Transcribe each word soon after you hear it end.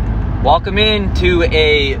Welcome in to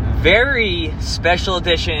a very special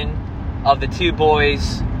edition of the Two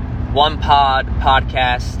Boys, One Pod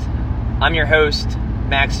podcast. I'm your host,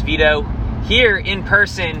 Max Vito, here in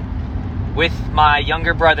person with my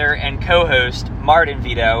younger brother and co-host, Mardin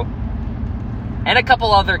Vito, and a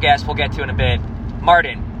couple other guests we'll get to in a bit.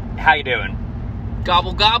 Mardin, how you doing?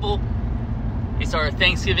 Gobble, gobble. It's our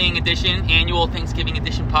Thanksgiving edition, annual Thanksgiving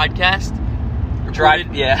edition podcast.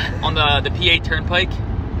 On the PA Turnpike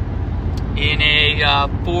in a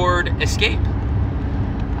Ford Escape.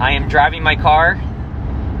 I am driving my car.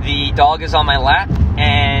 The dog is on my lap,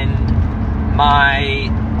 and my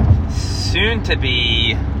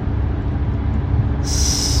soon-to-be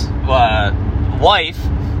wife,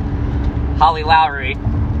 Holly Lowry,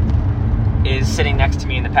 is sitting next to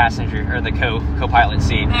me in the passenger or the co-pilot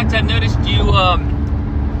seat. Max, I've noticed you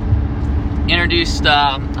introduced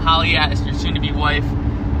Holly as your soon-to-be wife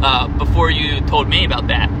before you told me about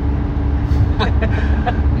that.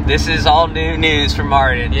 This is all new news from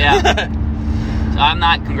Mardin. Yeah. So I'm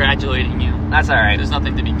not congratulating you. That's all right. There's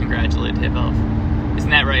nothing to be congratulative of.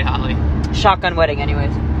 Isn't that right, Holly? Shotgun wedding,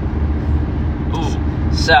 anyways.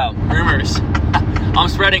 Ooh. So Rumors. I'm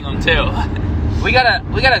spreading them too. We got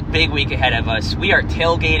a big week ahead of us. We are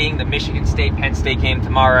tailgating the Michigan State-Penn State game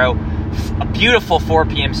tomorrow. A beautiful 4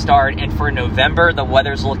 p.m. start, and for November, the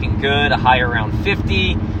weather's looking good. A high around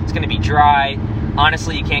 50. It's going to be dry.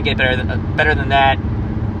 Honestly, you can't get better than that.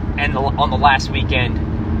 And on the last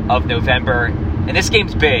weekend of November, and this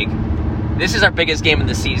game's big. This is our biggest game of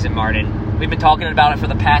the season, Mardin. We've been talking about it for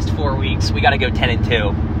the past 4 weeks. We got to go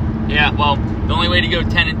 10-2. Yeah, well, the only way to go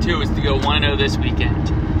 10-2 is to go 1-0 this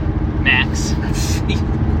weekend. Max.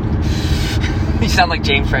 You sound like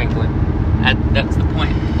James Franklin. That's the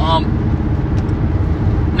point.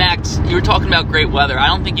 Max, you were talking about great weather. I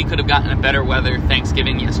don't think you could have gotten a better weather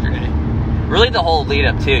Thanksgiving yesterday. Really, the whole lead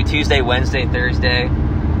up too. Tuesday, Wednesday, Thursday.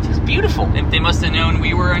 Just beautiful. They must have known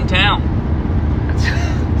we were in town.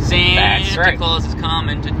 Santa Claus is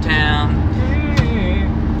coming to town.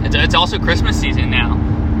 It's also Christmas season now.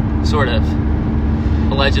 Sort of.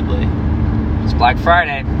 Allegedly. It's Black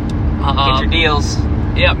Friday. Get your deals.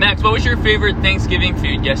 Yeah, Max, what was your favorite Thanksgiving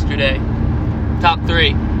food yesterday? Top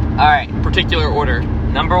 3. All right. Particular order.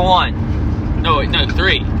 Number 1. No,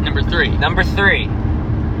 3. Number 3. Number 3.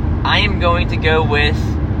 I am going to go with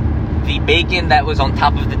the bacon that was on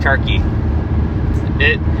top of the turkey.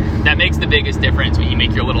 That makes the biggest difference when you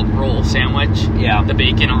make your little roll sandwich. Yeah. The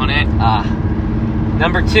bacon on it.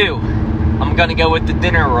 Number 2. I'm going to go with the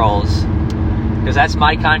dinner rolls, because that's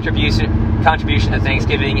my contribution to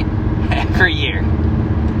Thanksgiving every year.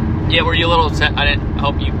 Yeah, were you a little upset I didn't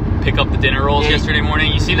help you pick up the dinner rolls yesterday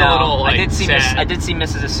morning? You see the little, I did see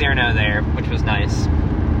Mrs. Acerno there, which was nice.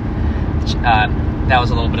 That was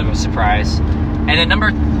a little bit of a surprise. And then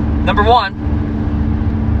number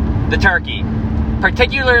 1, the turkey.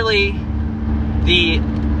 Particularly the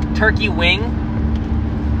turkey wing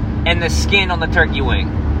and the skin on the turkey wing.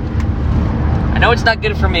 I know it's not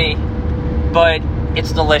good for me, but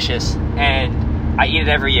it's delicious, and I eat it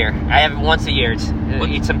every year. I have it once a year.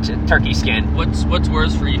 Eat some turkey skin. What's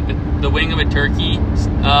worse for you, the wing of a turkey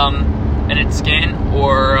and its skin,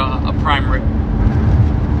 or a prime rib?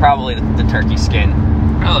 Probably the turkey skin.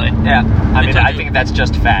 Really? Yeah. I think that's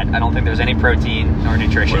just fat. I don't think there's any protein or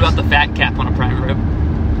nutrition. What about the fat cap on a prime rib?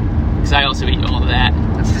 Because I also eat all of that.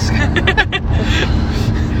 That's disgusting.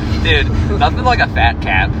 Dude, nothing like a fat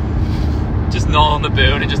cap. Just gnaw on the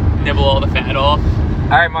bone and just nibble all the fat off.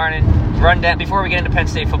 All right, Martin. Rundown. Before we get into Penn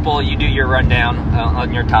State football, you do your rundown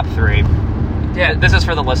on your top 3. Yeah. This is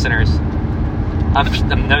for the listeners. Number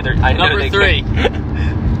 3.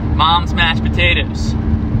 Mom's mashed potatoes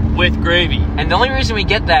with gravy. And the only reason we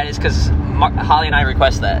get that is because Holly and I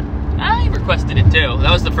request that. I requested it too.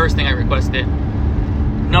 That was the first thing I requested.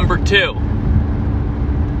 Number 2.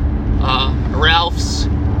 Ralph's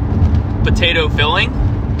potato filling.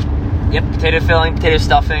 Yep, potato filling, potato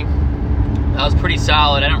stuffing. That was pretty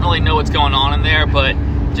solid. I don't really know what's going on in there, but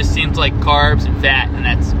it just seems like carbs and fat, and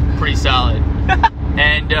that's pretty solid.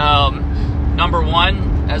 And number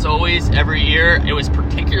 1, as always, every year, it was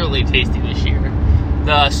particularly tasty this year.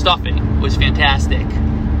 The stuffing was fantastic.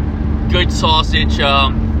 Good sausage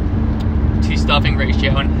to stuffing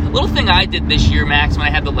ratio. And a little thing I did this year, Max, when I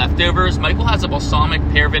had the leftovers, Michael has a balsamic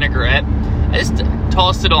pear vinaigrette. I just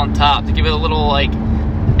tossed it on top to give it a little,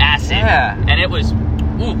 acid. Yeah. And it was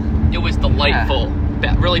delightful.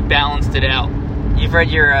 Yeah. Really balanced it out. You've read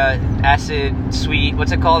your acid, sweet,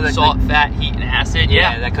 what's it called? Salt, fat, heat, and acid.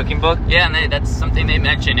 Yeah, that cooking book. Yeah, and that's something they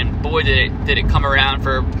mentioned, and boy, did it come around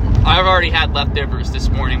for... I've already had leftovers this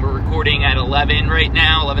morning. We're recording at 11 right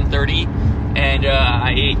now, 11:30, and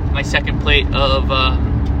I ate my second plate of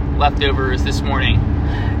leftovers this morning.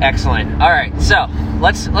 Excellent. All right, so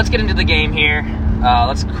let's get into the game here.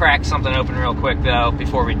 Let's crack something open real quick though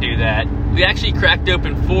before we do that. We actually cracked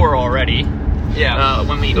open 4 already. Yeah.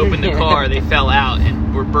 When we opened the car, they fell out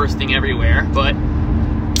and were bursting everywhere. But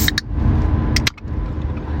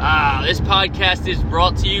this podcast is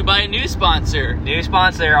brought to you by a new sponsor. New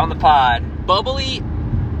sponsor on the pod. Bubbly.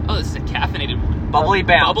 Oh, this is a caffeinated one. Bubbly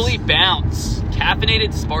Bounce. Bubbly Bounce.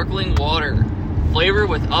 Caffeinated sparkling water. Flavor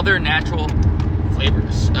with other natural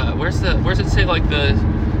flavors. Where's it say like the...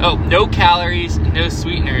 Oh, no calories, no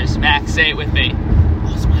sweeteners. Max, say it with me.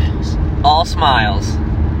 All smiles. All smiles.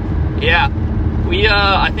 Yeah.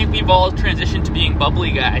 I think we've all transitioned to being bubbly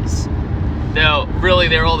guys. Though, really,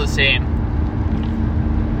 they're all the same.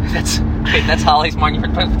 That's Holly's mark. You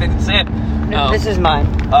didn't say it. No, this is mine.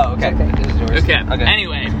 Oh, okay. This is yours. Okay.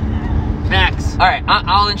 Anyway, Max. All right,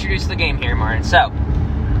 I'll introduce the game here, Martin. So,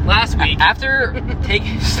 last week,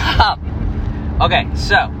 stop. Okay,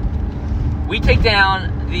 so we take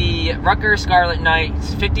down the Rutgers Scarlet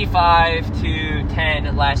Knights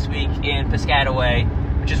 55-10 last week in Piscataway,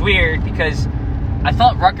 which is weird because I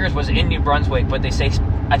thought Rutgers was in New Brunswick, but they say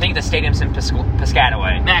I think the stadium's in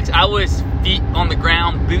Piscataway. Max, I was feet on the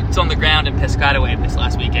ground, boots on the ground in Piscataway this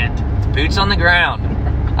last weekend. Boots on the ground.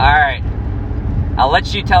 All right. I'll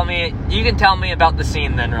let you tell me. You can tell me about the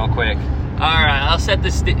scene then real quick. All right, I'll set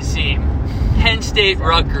the scene. Penn State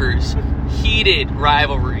Rutgers, heated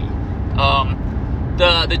rivalry.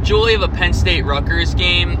 The joy of a Penn State Rutgers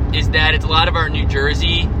game is that it's a lot of our New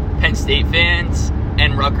Jersey Penn State fans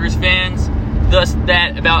and Rutgers fans. Thus,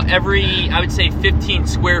 that about every, I would say, 15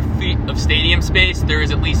 square feet of stadium space, there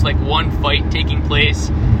is at least like one fight taking place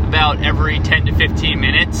about every 10 to 15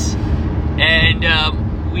 minutes. And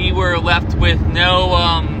we were left with no,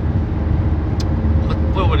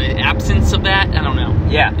 what would it, absence of that? I don't know.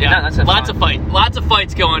 Yeah. No, that's lots of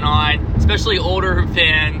fights going on, especially older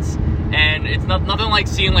fans. And it's nothing like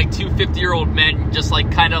seeing like two 50-year-old men just like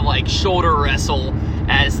kind of like shoulder wrestle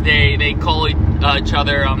as they call each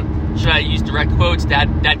other. Should I use direct quotes? That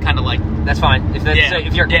kind of like. That's fine.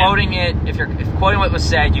 If you're quoting it, if you're quoting what was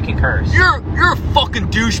said, you can curse. You're a fucking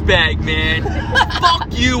douchebag, man.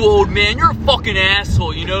 Fuck you, old man. You're a fucking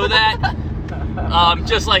asshole. You know that?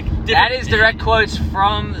 Just like that is direct quotes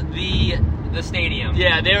from the stadium.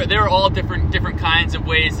 Yeah, they're all different kinds of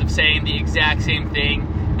ways of saying the exact same thing.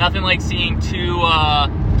 Nothing like seeing two. I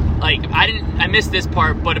missed this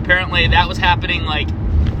part, but apparently that was happening like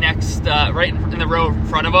next, right in the row in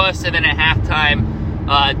front of us, and then at halftime,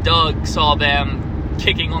 Doug saw them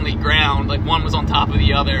kicking on the ground, like one was on top of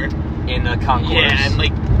the other in the concourse. Yeah, and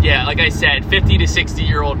like I said, 50 to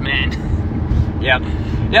 60-year-old men. Yep.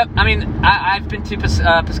 I mean, I've been to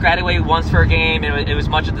Piscataway once for a game, and it was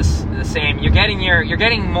much of the same. You're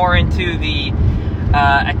getting more into the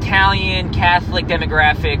Italian Catholic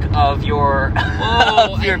demographic of your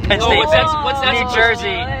Penn State. What's that New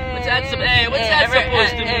Jersey. What's that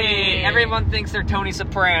supposed to mean? Everyone thinks they're Tony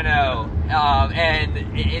Soprano, and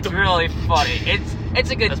it's really funny.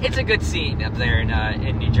 It's a good scene up there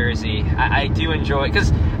in New Jersey. I do enjoy it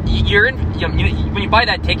because when you buy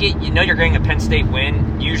that ticket, you know you're getting a Penn State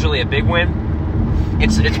win, usually a big win.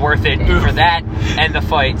 It's worth it for that and the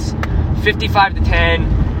fights.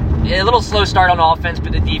 55-10. A little slow start on offense,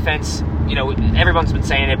 but the defense, everyone's been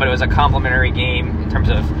saying it, but it was a complimentary game in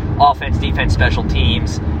terms of offense, defense, special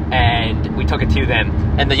teams, and we took it to them.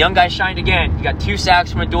 And the young guys shined again. You got 2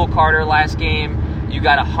 sacks from Abdul Carter last game. You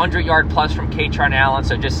got 100-yard plus from Katron Allen,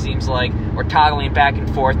 so it just seems like we're toggling back and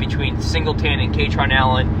forth between Singleton and Katron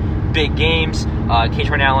Allen. Big games.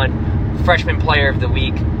 Katron Allen, freshman player of the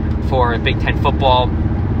week for Big Ten football.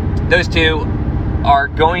 Those two are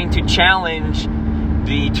going to challenge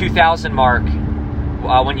the 2,000 mark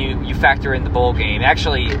when you factor in the bowl game.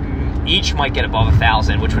 Actually, each might get above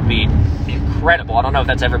 1,000, which would be incredible. I don't know if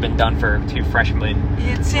that's ever been done for 2 freshman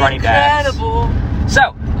running backs.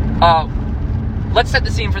 So, let's set the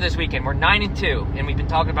scene for this weekend. We're 9-2, and we've been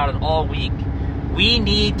talking about it all week. We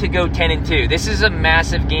need to go 10-2. This is a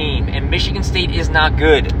massive game, and Michigan State is not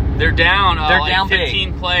good. They're down. They're down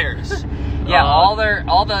 15 players. Yeah, all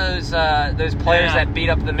those players that beat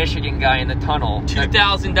up the Michigan guy in the tunnel.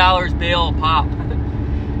 $2,000 bail a pop.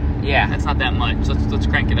 Yeah, that's not that much. Let's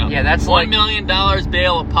crank it up. Yeah, that's $1 million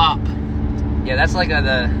bail a pop. Yeah, that's like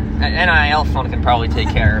the NIL fund can probably take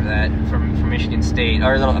care of that from Michigan State,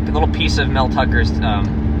 or a little piece of Mel Tucker's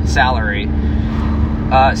salary.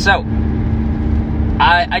 So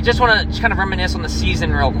I just want to kind of reminisce on the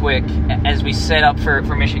season real quick as we set up for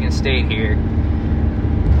Michigan State here.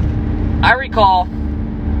 I recall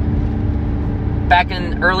back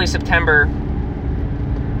in early September,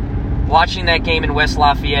 watching that game in West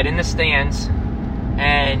Lafayette in the stands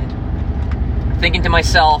and thinking to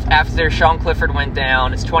myself, after Sean Clifford went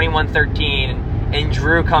down, it's 21-13, and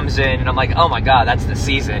Drew comes in, and I'm like, oh my God, that's the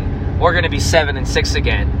season. We're going to be 7-6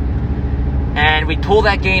 again. And we pull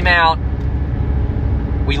that game out.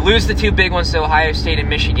 We lose the two big ones to Ohio State and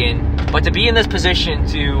Michigan, but to be in this position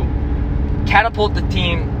to catapult the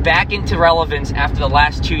team back into relevance after the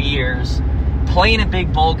last 2 years, playing a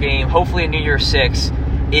big bowl game, hopefully a New Year's Six,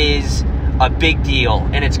 is a big deal.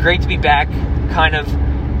 And it's great to be back kind of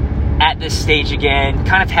at this stage again,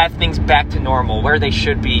 kind of have things back to normal, where they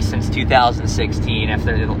should be since 2016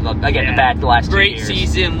 after, again, the last 2 years. Great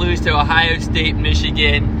season, lose to Ohio State,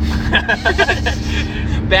 Michigan.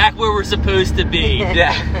 Back where we're supposed to be.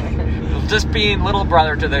 Yeah. Just being little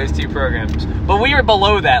brother to those two programs. But we were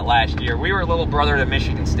below that last year. We were little brother to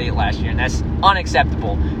Michigan State last year, and that's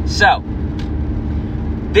unacceptable. So,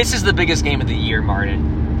 this is the biggest game of the year,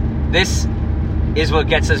 Mardin. This is what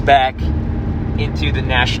gets us back into the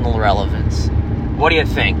national relevance. What do you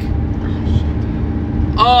think?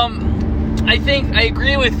 I think I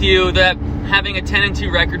agree with you that having a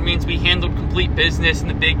 10-2 record means we handled complete business in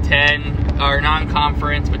the Big Ten, our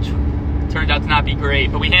non-conference, which turned out to not be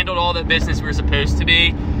great, but we handled all the business we were supposed to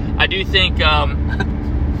be. I do think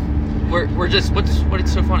we're just what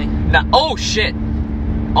is so funny? Oh shit!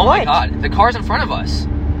 Oh my God, the car's in front of us.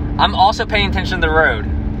 I'm also paying attention to the road.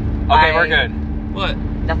 Okay, we're good. What?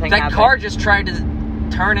 Nothing That happened. car just tried to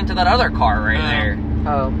turn into that other car right there.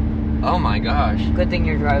 Oh, Oh my gosh. good thing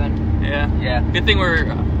you're driving. Yeah. Good thing we're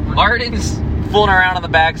Martin's fooling around in the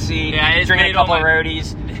back seat, Yeah, I just drinking made a couple all of my-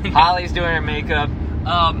 roadies. Holly's doing her makeup.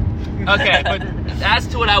 Okay, but as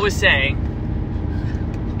to what I was saying,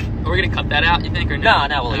 are we gonna cut that out? You think or no?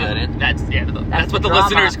 No, we'll leave that in. That's what the drama.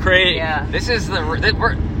 listeners crave. Yeah. This is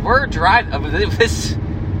we're driving.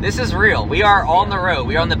 This is real. We are on the road.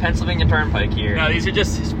 We are on the Pennsylvania Turnpike here. No, these are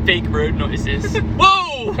just fake road noises.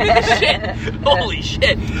 Whoa! Shit! Holy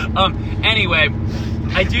shit! Anyway,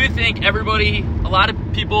 I do think a lot of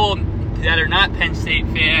people that are not Penn State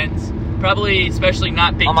fans, probably especially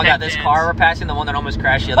not Big Ten Oh my God, this fans, car we're passing, the one that almost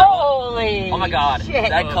crashed the other one. Holy Oh my God, shit.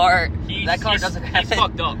 that car he's doesn't have he's it.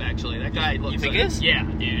 fucked up, actually. That guy looks You think like... he is? Yeah,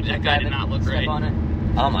 dude. That guy did not look Step right. on it.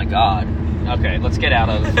 Oh my God. Okay, let's get out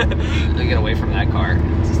of. Let's get away from that car.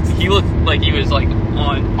 He looked like he was like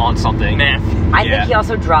on something. meth. I Yeah. think he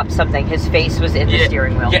also dropped something. His face was in the Yeah.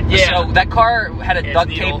 steering wheel. Yeah. So that car had a His duct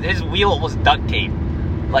needle. tape. His wheel was duct tape.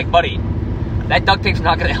 Like, buddy, that duct tape's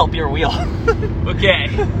not gonna help your wheel. Okay.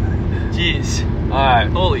 Jeez. All right.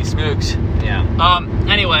 Holy smokes. Yeah.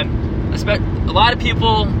 Anyway, a lot of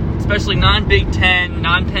people, especially non-Big Ten,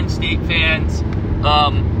 non-Penn State fans,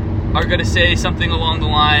 are going to say something along the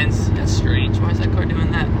lines, that's strange, why is that car doing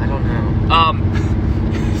that? I don't know. I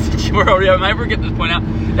might forget to point out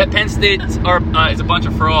that Penn State is a bunch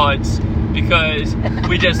of frauds because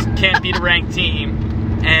we just can't beat a ranked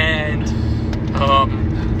team, and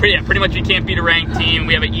pretty much we can't beat a ranked team.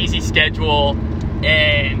 We have an easy schedule,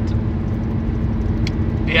 and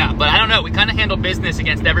yeah, but I don't know. We kind of handled business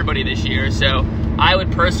against everybody this year, so I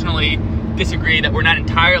would personally disagree that we're not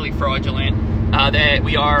entirely fraudulent. That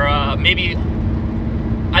we are maybe.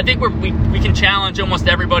 I think we can challenge almost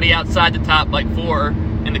everybody outside the top like 4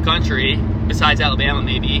 in the country, besides Alabama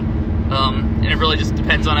maybe. And it really just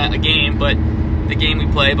depends on a game, but the game we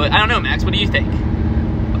play. But I don't know, Max. What do you think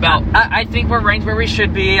about? I think we're ranked where we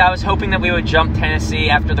should be. I was hoping that we would jump Tennessee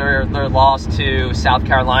after their loss to South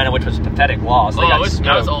Carolina, which was a pathetic loss. They got that was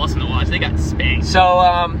smoked. awesome to watch. They got spanked.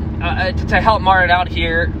 So, to help Martin out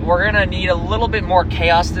here, we're going to need a little bit more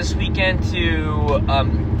chaos this weekend to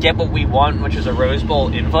get what we want, which is a Rose Bowl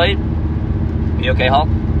invite. You okay, Hall?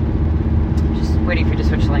 Just waiting for you to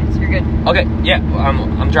switch lanes. You're good. Okay, yeah,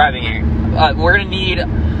 I'm driving here. We're going to need,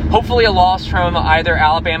 hopefully, a loss from either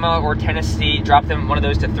Alabama or Tennessee. Drop them one of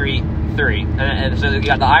those to 3-3. And so you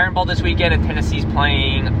got the Iron Bowl this weekend, and Tennessee's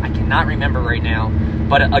playing, I cannot remember right now,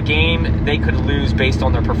 but a game they could lose based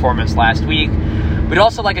on their performance last week. We'd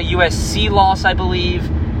also like a USC loss, I believe.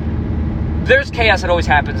 There's chaos that always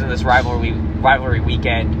happens in this rivalry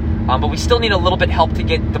weekend, but we still need a little bit help to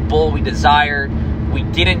get the bowl we desire. We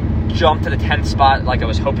didn't jump to the 10th spot like I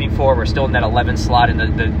was hoping for. We're still in that 11th slot in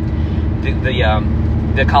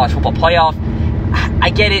the college football playoff. I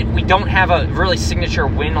get it. We don't have a really signature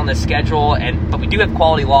win on the schedule, but we do have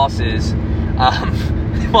quality losses.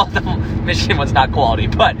 Well, the Michigan one's not quality,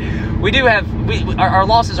 but we do have our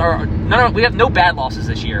losses are we have no bad losses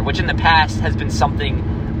this year, which in the past has been something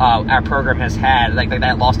our program has had, like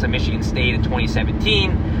that loss to Michigan State in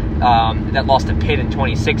 2017, that loss to Pitt in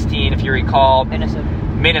 2016, if you recall,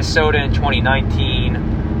 Minnesota in 2019,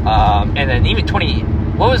 and then even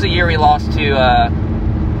what was the year we lost to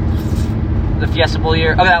the Fiesta Bowl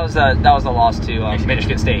year? Oh, that was the loss to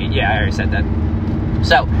Michigan State. Yeah, I already said that.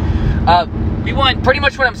 So, we want pretty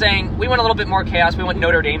much what I'm saying. We want a little bit more chaos. We want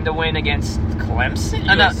Notre Dame to win against Clemson.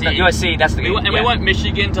 USC. USC. That's the game. We want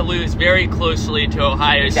Michigan to lose very closely to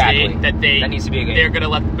Ohio State. That needs to be a game. They're going to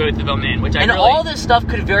let both of them in. All this stuff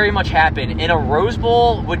could very much happen. And a Rose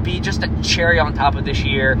Bowl would be just a cherry on top of this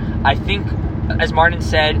year. I think, as Mardin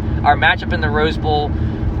said, our matchup in the Rose Bowl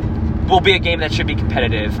will be a game that should be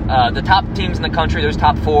competitive. The top teams in the country, those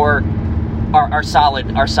top 4. Are solid,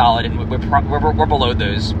 and we're below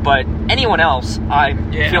those. But anyone else,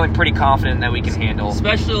 I'm feeling pretty confident that we can handle.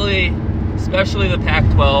 Especially the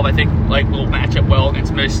Pac-12. I think will match up well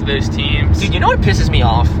against most of those teams. Dude, you know what pisses me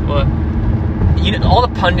off? What? You know, all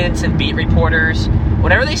the pundits and beat reporters,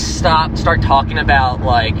 whenever they start talking about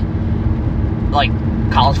like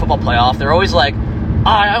college football playoff, they're always like,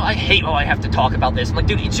 I hate when I have to talk about this. I'm like,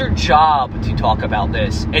 dude, it's your job to talk about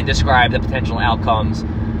this and describe the potential outcomes.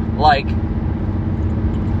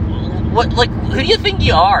 Who do you think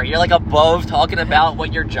you are? You're above talking about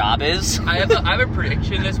what your job is? I have a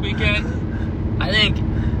prediction this weekend. I think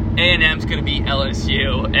A&M's going to beat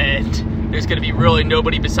LSU, and there's going to be really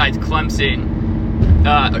nobody besides Clemson.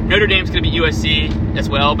 Notre Dame's going to beat USC as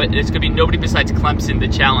well, but there's going to be nobody besides Clemson to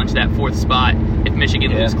challenge that 4th spot if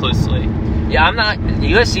Michigan loses closely. Yeah, I'm not.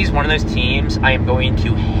 USC is one of those teams I am going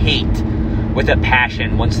to hate with a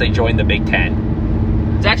passion once they join the Big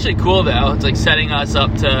Ten. It's actually cool though. It's setting us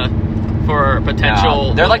up for potential.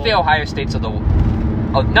 No, they're like the Ohio States of the.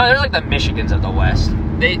 Oh no, they're like the Michigans of the West.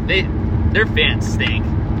 Their fans stink.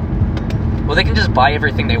 Well, they can just buy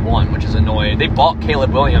everything they want, which is annoying. They bought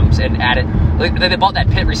Caleb Williams and added. They bought that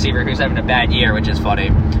Pitt receiver who's having a bad year, which is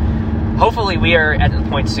funny. Hopefully, we are at the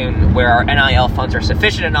point soon where our NIL funds are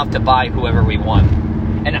sufficient enough to buy whoever we want.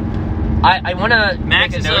 And I want to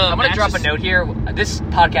make a note. I'm going to drop a note here. This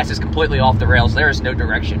podcast is completely off the rails. There is no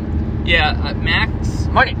direction. Yeah, Max.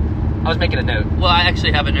 Marty, I was making a note. Well, I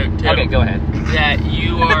actually have a note too. Okay, go ahead. That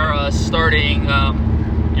you are starting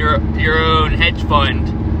your own hedge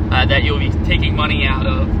fund that you'll be taking money out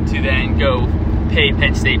of to then go pay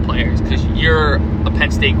Penn State players, because you're a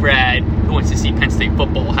Penn State grad who wants to see Penn State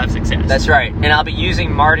football have success. That's right. And I'll be using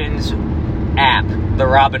Mardin's app, the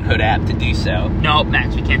Robinhood app, to do so. No,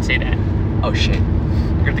 Max, we can't say that. Oh, shit.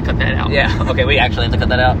 We're going to cut that out. Yeah, okay, we actually have to cut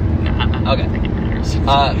that out? No, okay. I think it matters.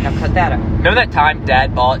 Now cut that out. Remember that time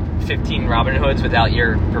Dad bought 15 Robinhoods without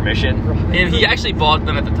your permission? And he actually bought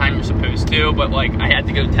them at the time you're supposed to, but I had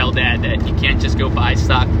to go tell Dad that you can't just go buy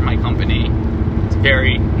stock from my company. It's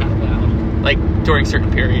very not allowed. During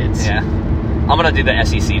certain periods. Yeah. I'm going to do the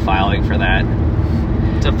SEC filing for that.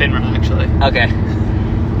 It's a FINRA, actually. Okay.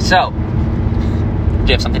 So, do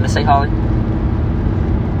you have something to say, Holly?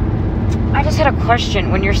 I just had a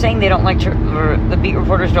question. When you're saying they don't like to, or the beat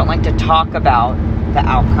reporters don't like to talk about the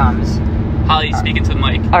outcomes. Holly, speaking to the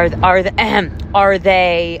mic. Are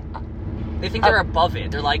they? They think they're above it.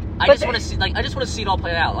 They're like, I just want to see it all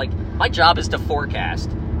play out. My job is to forecast.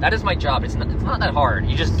 That is my job. It's not that hard.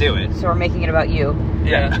 You just do it. So we're making it about you.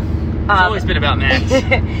 Yeah. It's always been about Max.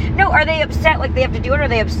 No, are they upset they have to do it, or are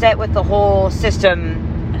they upset with the whole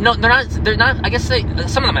system? No, they're not. They're not. I guess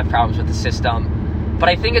some of them have problems with the system, but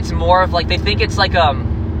I think it's more of they think it's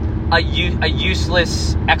a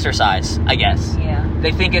useless exercise. I guess. Yeah.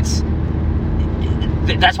 They think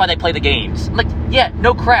that's why they play the games.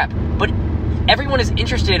 No crap. But everyone is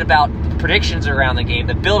interested about predictions around the game,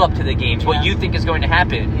 the build up to the games, what you think is going to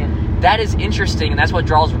happen. Yeah. That is interesting, and that's what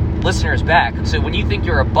draws listeners back. So when you think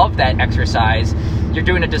you're above that exercise, you're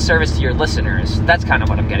doing a disservice to your listeners. That's kind of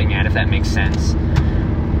what I'm getting at, if that makes sense.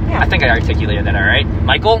 Yeah. I think I articulated that all right.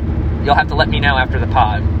 Michael, you'll have to let me know after the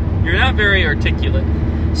pod. You're not very articulate.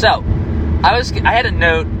 So, I had a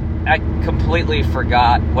note. I completely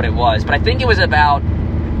forgot what it was, but I think it was about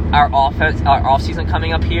our off season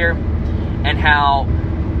coming up here, and how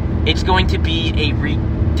it's going to be a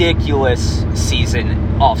ridiculous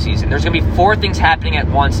off season. There's going to be 4 things happening at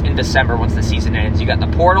once in December once the season ends. You got the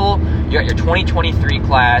portal, you got your 2023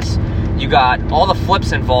 class, you got all the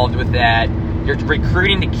flips involved with that. You're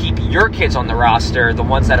recruiting to keep your kids on the roster, the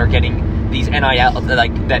ones that are getting these NIL,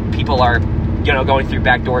 that people are, going through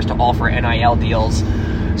back doors to offer NIL deals.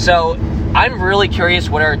 So I'm really curious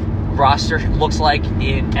what our roster looks like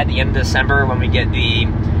at the end of December when we get the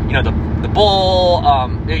bowl,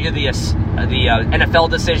 the NFL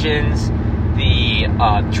decisions, the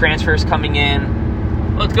transfers coming in,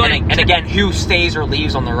 and again, who stays or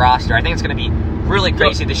leaves on the roster. I think it's going to be really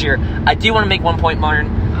crazy this year. I do want to make one point, Martin.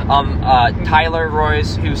 Tyler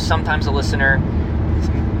Royce, who's sometimes a listener,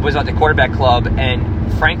 was at the quarterback club,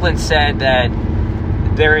 and Franklin said that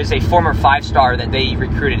there is a former 5-star that they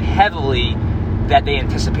recruited heavily that they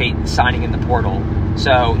anticipate signing in the portal.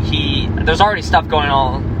 So there's already stuff going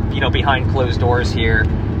on, behind closed doors here,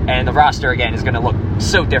 and the roster again is going to look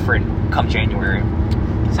so different come January.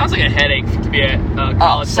 Sounds like a headache to be a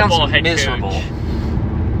college football head miserable. coach.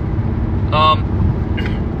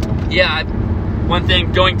 Yeah, one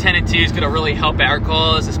thing, going 10-2 is going to really help our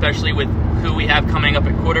cause, especially with who we have coming up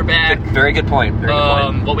at quarterback. Very good point.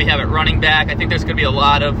 What we have at running back. I think there's going to be a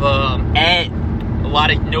lot of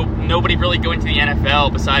nobody really going to the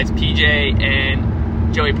NFL besides PJ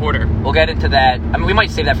and Joey Porter. We'll get into that. I mean, we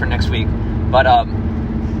might save that for next week. But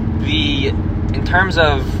in terms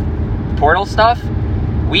of portal stuff,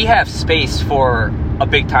 we have space for a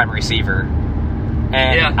big-time receiver.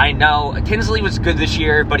 And yeah. I know Tinsley was good this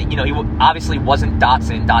year, but he obviously wasn't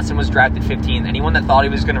Dotson. Dotson was drafted 15th. Anyone that thought he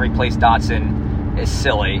was going to replace Dotson is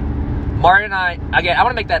silly. Mardin and I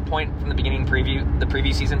want to make that point from the beginning the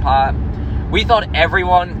preview season pod. We thought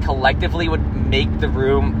everyone collectively would make the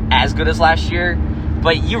room as good as last year,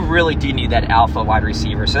 but you really do need that alpha wide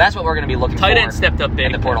receiver. So that's what we're going to be looking for. Tight end stepped up big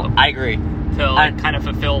in the portal. I agree. To kind of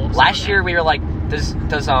fulfill. Last year we were like, does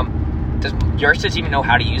Yurcich even know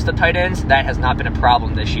how to use the tight ends? That has not been a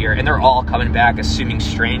problem this year, and they're all coming back, assuming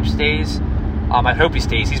Strange stays. I hope he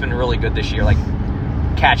stays. He's been really good this year, like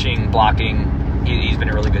catching, blocking. He's been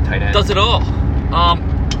a really good tight end. Does it all.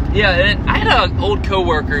 Yeah, and I had an old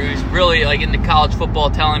coworker who's really into college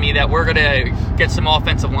football telling me that we're gonna get some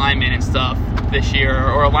offensive linemen and stuff this year,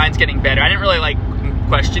 or a line's getting better. I didn't really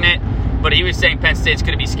question it, but he was saying Penn State's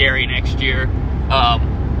gonna be scary next year.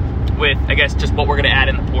 With I guess just what we're gonna add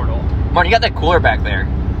in the portal. Martin, you got that cooler back there.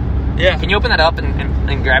 Yeah. Can you open that up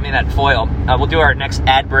and grab me that foil? We'll do our next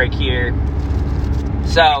ad break here.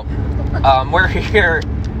 So, we're here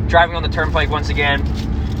driving on the turnpike once again,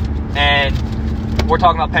 and we're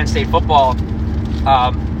talking about Penn State football.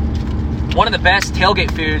 One of the best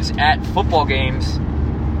tailgate foods at football games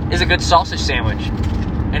is a good sausage sandwich.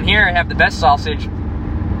 And here I have the best sausage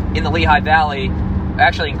in the Lehigh Valley,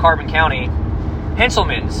 actually in Carbon County,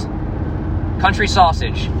 Henselman's Country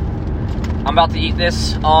Sausage. I'm about to eat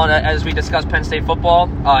this as we discuss Penn State football.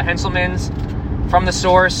 Henselman's, from the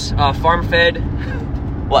source, farm-fed.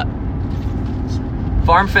 What?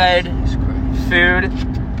 Farm-fed food.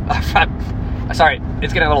 Sorry,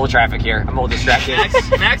 it's getting a little traffic here. I'm a little distracted.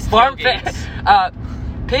 Max farm-fed.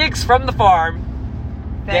 Pigs from the farm.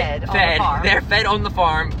 Fed on the farm. They're fed on the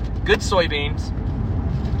farm. Good soybeans.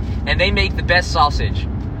 And they make the best sausage.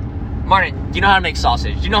 Martin, do you know how to make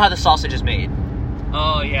sausage? Do you know how the sausage is made?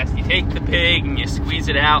 Oh, yes. You take the pig and you squeeze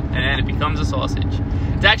it out, and it becomes a sausage.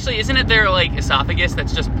 It's actually, isn't it their, esophagus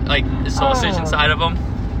that's just, the sausage inside of them?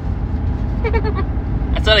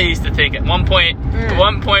 That's what I used to think. At one point,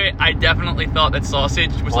 I definitely thought that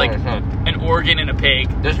sausage was, an organ in a pig.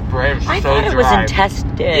 This bread is so dry. I thought it was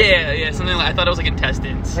intestine. Yeah, something I thought it was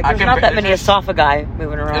intestines. There's not that many esophagi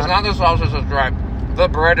moving around. It's not the sausage that's dry. The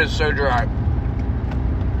bread is so dry.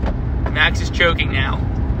 Max is choking now.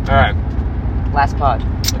 All right. Last pod.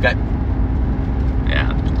 Okay.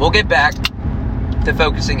 Yeah. We'll get back to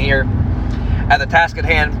focusing here at the task at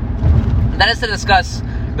hand. That is to discuss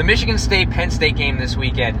the Michigan State-Penn State game this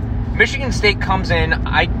weekend. Michigan State comes in.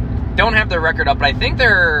 I don't have their record up, but I think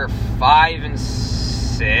they're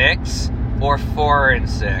 5-6 or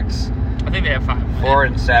 4-6. I think they have 5.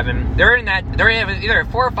 4-7. They're in that. They have either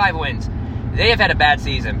 4 or 5 wins. They have had a bad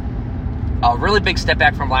season. A really big step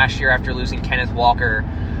back from last year after losing Kenneth Walker.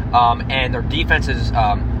 And their defense is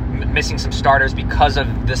missing some starters because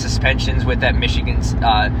of the suspensions with that Michigan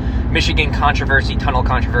controversy, tunnel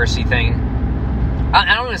controversy thing.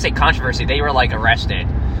 I don't want to say controversy. They were arrested,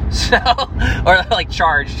 or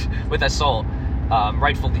charged with assault,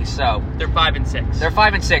 rightfully so. They're 5-6. They're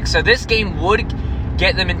 5-6. So this game would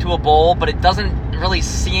get them into a bowl, but it doesn't really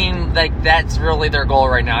seem like that's really their goal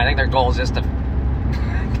right now. I think their goal is just to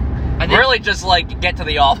get to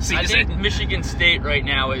the offseason. I think Michigan State right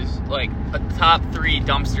now is a top 3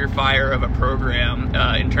 dumpster fire of a program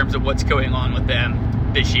in terms of what's going on with them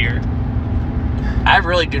this year. I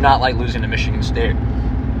really do not like losing to Michigan State.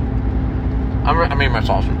 I made my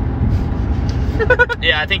sausage.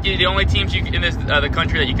 Yeah, I think the only teams in this the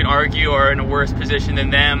country that you can argue are in a worse position than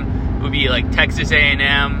them would be Texas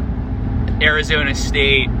A&M, Arizona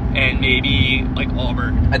State, and maybe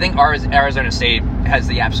Auburn. I think Arizona State has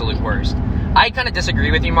the absolute worst. I kind of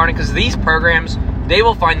disagree with you, Martin, because these programs, they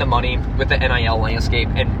will find the money with the NIL landscape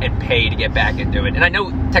and pay to get back into it. And I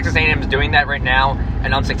know Texas A&M is doing that right now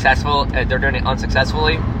and unsuccessful. They're doing it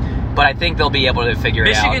unsuccessfully, but I think they'll be able to figure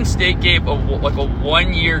it out. Michigan State gave a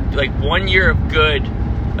 1 year, 1 year of good,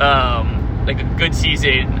 a good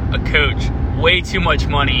season, a coach way too much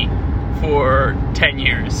money for 10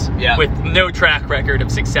 years with no track record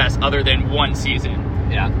of success other than one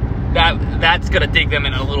season. Yeah. That's going to dig them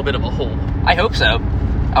in a little bit of a hole. I hope so.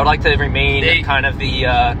 I would like to remain kind of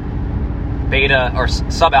the beta or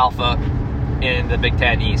sub-alpha in the Big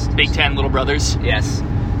Ten East. Big Ten little brothers. Yes.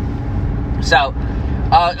 So,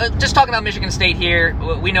 just talking about Michigan State here,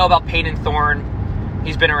 we know about Peyton Thorne.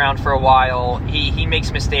 He's been around for a while. He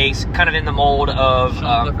makes mistakes, kind of in the mold of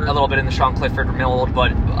a little bit in the Sean Clifford mold,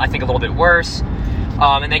 but I think a little bit worse.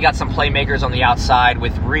 And they got some playmakers on the outside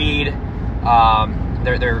with Reed,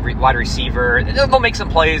 their wide receiver. They'll make some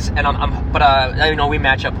plays, and I know we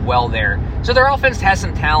match up well there. So their offense has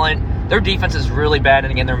some talent. Their defense is really bad,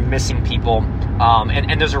 and again, they're missing people.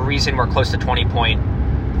 And there's a reason we're close to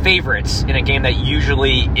 20-point favorites in a game that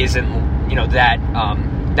usually isn't,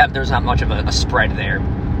 that there's not much of a spread there.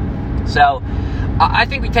 So I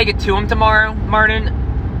think we take it to them tomorrow, Mardin.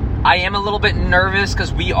 I am a little bit nervous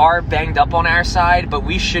because we are banged up on our side, but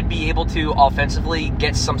we should be able to offensively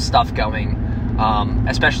get some stuff going,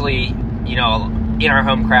 especially, in our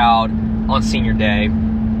home crowd on senior day.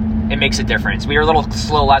 It makes a difference. We were a little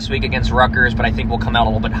slow last week against Rutgers, but I think we'll come out a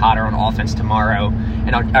little bit hotter on offense tomorrow,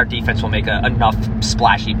 and our defense will make enough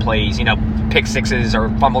splashy plays, pick sixes or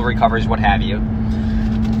fumble recoveries, what have you.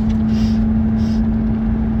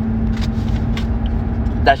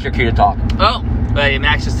 That's your cue to talk. Oh, hey,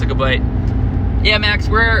 Max just took a bite. Yeah, Max,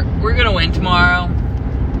 we're gonna win tomorrow.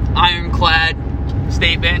 Ironclad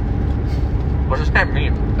statement. What does that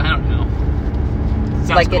mean? I don't know.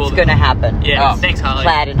 Sounds like cool, it's gonna happen. Yeah, thanks, Holly.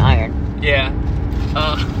 Clad in iron. Yeah.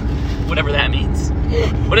 Whatever that means.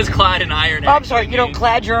 What is clad in iron? I'm sorry, you don't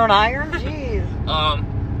clad your own iron? Jeez.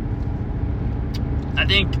 I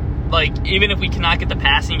think, even if we cannot get the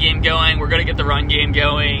passing game going, we're gonna get the run game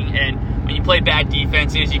going, and when you play bad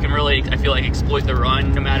defenses, you can really, I feel like, exploit the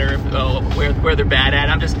run no matter where they're bad at.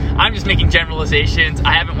 I'm just making generalizations.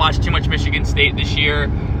 I haven't watched too much Michigan State this year.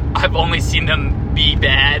 I've only seen them be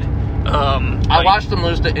bad. I watched them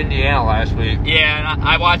lose to Indiana last week. Yeah, and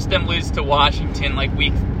I watched them lose to Washington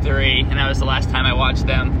week 3, and that was the last time I watched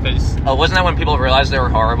them. Wasn't that when people realized they were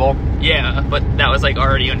horrible? Yeah, but that was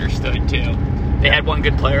already understood too. They had one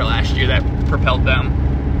good player last year that propelled them.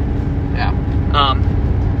 Yeah.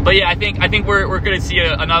 But yeah, I think we're going to see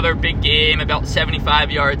another big game, about 75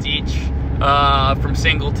 yards each, from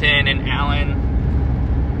Singleton and Allen.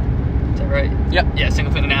 Is that right? Yep. Yeah,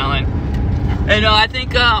 Singleton and Allen. And I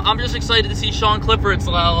think I'm just excited to see Sean Clifford's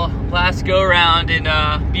last go around in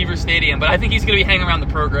Beaver Stadium. But I think he's going to be hanging around the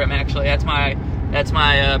program. Actually, that's my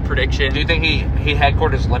prediction. Do you think he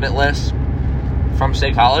headquarters limitless from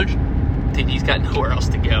State College? Dude, he's got nowhere else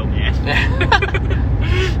to go, man.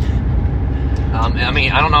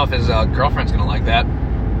 I don't know if his girlfriend's going to like that.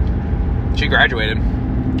 She graduated.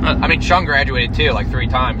 Sean graduated too, 3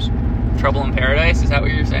 times. Trouble in Paradise? Is that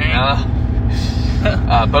what you're saying?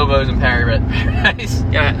 Bobo's in Paradise.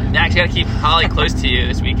 Yeah, actually got to keep Holly close to you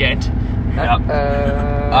this weekend. Yep.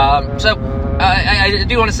 I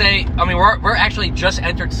do want to say, we're actually just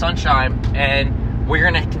entered sunshine, and we're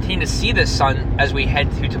going to continue to see this sun as we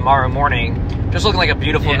head to tomorrow morning. Just looking like a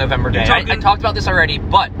beautiful November day. I talked about this already,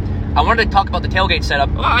 but I wanted to talk about the tailgate setup.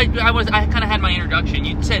 Well, I kind of had my introduction.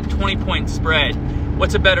 You said 20-point spread.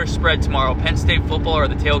 What's a better spread tomorrow, Penn State football or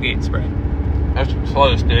the tailgate spread? That's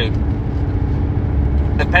close, dude.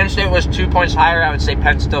 If Penn State was 2 points higher, I would say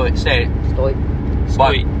Penn State. Stoit.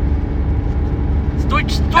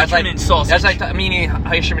 Stoitcherman sausage. That's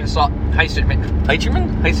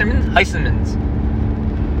Heiserman's.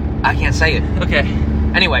 I can't say it. Okay.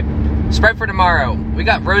 Anyway, spread for tomorrow. We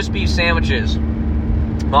got roast beef sandwiches.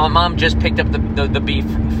 My mom just picked up the beef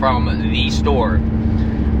from the store.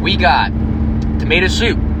 We got tomato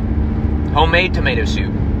soup, homemade tomato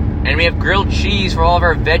soup, and we have grilled cheese for all of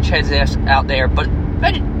our veg heads out there. But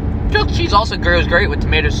grilled cheese also goes great with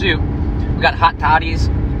tomato soup. We got hot toddies.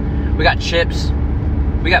 We got chips.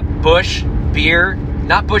 We got Busch beer,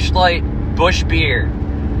 not Busch Light, Busch beer.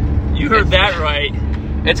 You heard that right.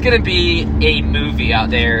 It's gonna be a movie out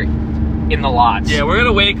there in the lots. Yeah, we're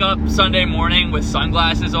gonna wake up Sunday morning with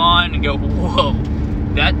sunglasses on and go, whoa,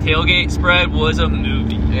 that tailgate spread was a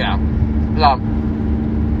movie. Yeah.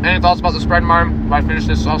 Any thoughts about the spread, Marm? When I finish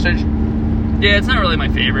this sausage? Yeah, it's not really my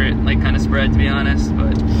favorite, kind of spread, to be honest,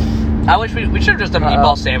 but I wish we should have just done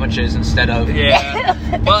meatball sandwiches instead of... Yeah.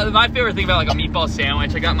 Well, my favorite thing about, a meatball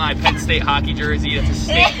sandwich, I got my Penn State hockey jersey. That's a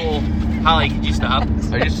staple. Holly, could you stop?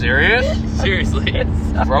 Are you serious? Seriously.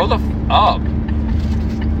 Grow the up.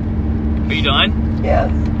 Are you done? Yes.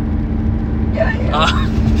 Yeah.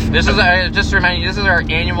 This is, just to remind you, this is our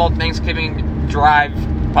annual Thanksgiving drive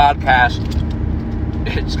podcast.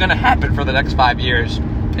 it's gonna happen for the next 5 years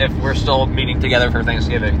if we're still meeting together for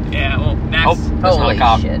Thanksgiving. Yeah, well, Max. Oh, that's not a Holy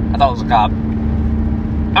cop. shit. I thought it was a cop.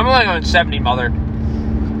 I'm only going 70, mother.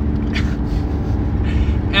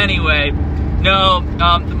 Anyway, no,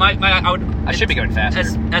 I should be going faster.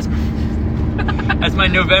 As my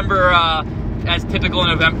November, as typical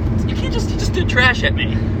November, you can't just threw trash at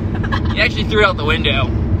me. You actually threw it out the window.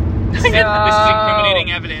 This is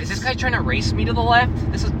incriminating evidence. Is this guy trying to race me to the left?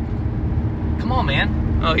 This is. Come on,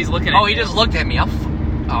 man. Oh, he's looking at Oh, you. he just looked at me. All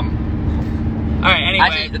right, anyway.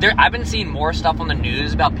 Actually, I've been seeing more stuff on the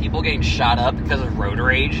news about people getting shot up because of road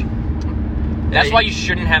rage. That's why you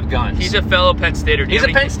shouldn't have guns. He's a fellow Penn Stater. He's a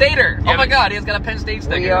Penn Stater. Oh my God, he's got a Penn State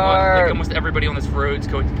sticker. We are. Like almost everybody on this road's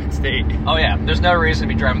going to Penn State. Oh yeah, there's no reason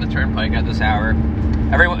to be driving the turnpike at this hour.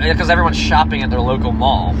 Because everyone's shopping at their local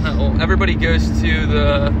mall. Well, everybody goes to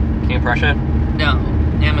the Camp Russia? no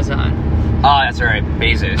Amazon. Oh, that's right,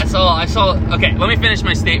 Bezos. I saw. Okay, let me finish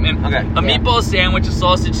my statement. Okay. A meatball sandwich, a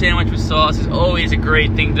sausage sandwich with sauce is always a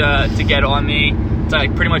great thing to get on me. It's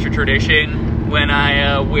like pretty much a tradition when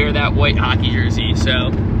I wear that white hockey jersey. So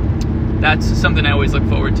that's something I always look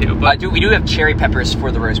forward to. But we do have cherry peppers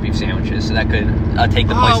for the roast beef sandwiches, so that could take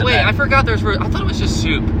the place of that. I forgot there's. I thought it was just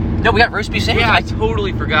soup. No, we got roast beef sandwiches. Yeah, I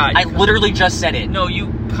totally forgot. I literally just said it. No, you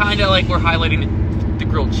kind of like were highlighting the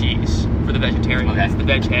grilled cheese for the vegetarians, Okay. the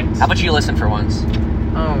veg heads. How about you listen for once?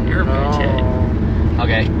 Oh, You're a bitch head.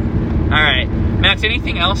 Okay. All right, Max.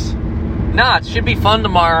 Anything else? Nah, it should be fun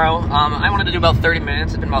tomorrow. I wanted to do about 30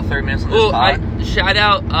 minutes. It's been about 30 minutes on this pod. Shout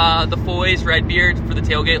out the Foys Redbeard for the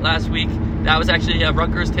tailgate last week. That was actually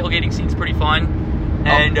Rutgers tailgating scene's pretty fun.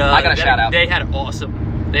 And I got a shout out. They had an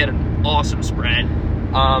awesome spread.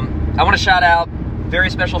 I want to shout out very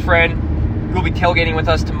special friend who will be tailgating with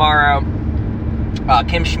us tomorrow,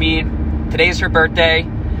 Kim Schmid. Today's her birthday.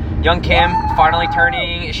 Young Kim, finally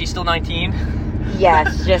turning. Is she still 19?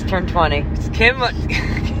 Yes, just turned 20.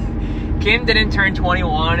 Kim didn't turn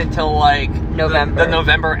 21 until like November. The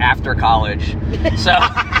November after college. So,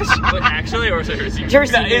 But actually, or is it her senior? Her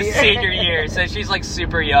senior it's year. senior year. So she's like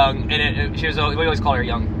super young, and we always call her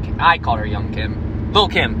young. I called her young Kim. Lil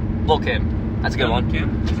Kim. That's a good one.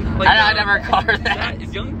 Kim? I never called her that.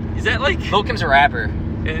 Is that like? Lil Kim's a rapper.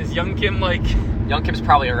 And is Young Kim like? Young Kim's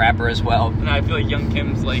probably a rapper as well. No, I feel like Young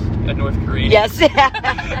Kim's like a North Korean. Yes.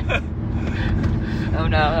 Oh no,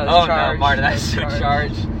 that was Oh charged. no, Martin, that's so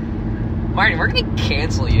charged. Martin, we're gonna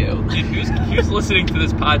cancel you. Dude, who's listening to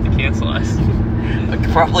this pod to cancel us?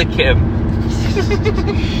 Probably Kim.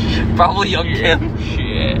 Probably young Kim.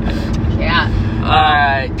 Shit. Yeah.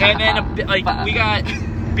 Alright. And then we got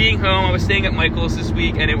being home. I was staying at Michael's this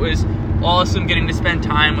week, and it was awesome getting to spend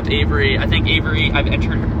time with Avery. I think I've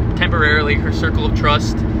entered temporarily her circle of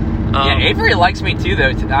trust. Yeah, Avery likes me too,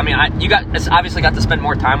 though. I mean, obviously got to spend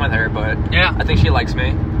more time with her, but yeah, I think she likes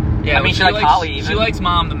me. Yeah, I mean, she likes Holly even. She likes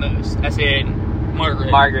Mom the most. As in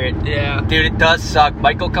Margaret. Yeah. Dude, it does suck.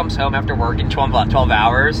 Michael comes home after working 12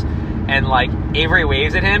 hours, and like Avery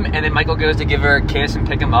waves at him, and then Michael goes to give her a kiss and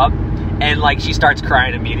pick him up, and like she starts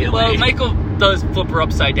crying immediately. Well, Michael does flip her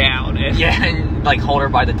upside down. Yeah, and like hold her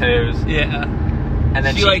by the toes. Yeah. And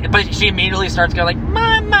then but she immediately starts going like,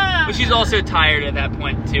 Mama! But she's also tired at that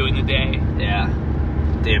point too in the day. Yeah.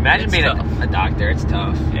 Dude, imagine being a doctor. It's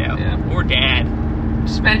tough. Yeah. Or dad.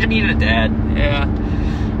 Just imagine being a dad. Yeah.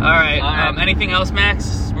 All right. Anything else,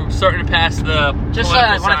 Max? We're starting to pass the just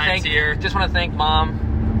political signs here. Just want to thank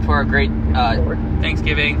Mom for a great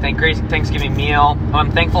Thanksgiving. Great Thanksgiving meal.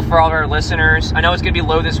 I'm thankful for all of our listeners. I know it's going to be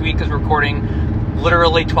low this week because we're recording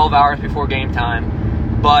literally 12 hours before game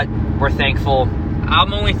time, but we're thankful.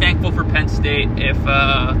 I'm only thankful for Penn State if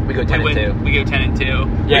we go 10-2. We go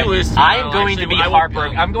 10-2. Yeah, we lose tomorrow. I am going to be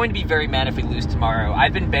heartbroken. I'm going to be very mad if we lose tomorrow.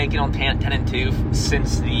 I've been banking on 10-2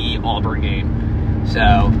 since the Auburn game. So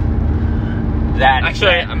that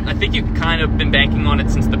actually, I think you've kind of been banking on it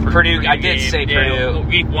since the Purdue. I did say Purdue.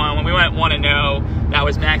 Week 1 when we went 1-0. That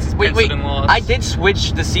was Max's penciled in loss. I did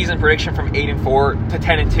switch the season prediction from 8-4 to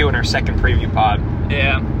 10-2 in our second preview pod.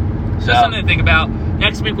 Yeah. So something to think about.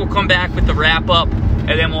 Next week we'll come back with the wrap up, and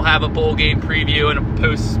then we'll have a bowl game preview and a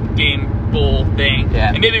post game bowl thing. Yeah.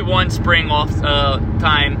 And maybe one spring off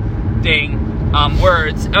time thing.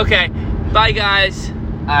 Words. Okay. Bye guys.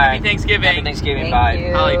 All right. Happy Thanksgiving. Happy Thanksgiving. Thank Bye.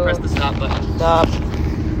 you. Holly, press the stop button. Stop.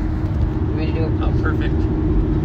 What do we do? Oh, perfect.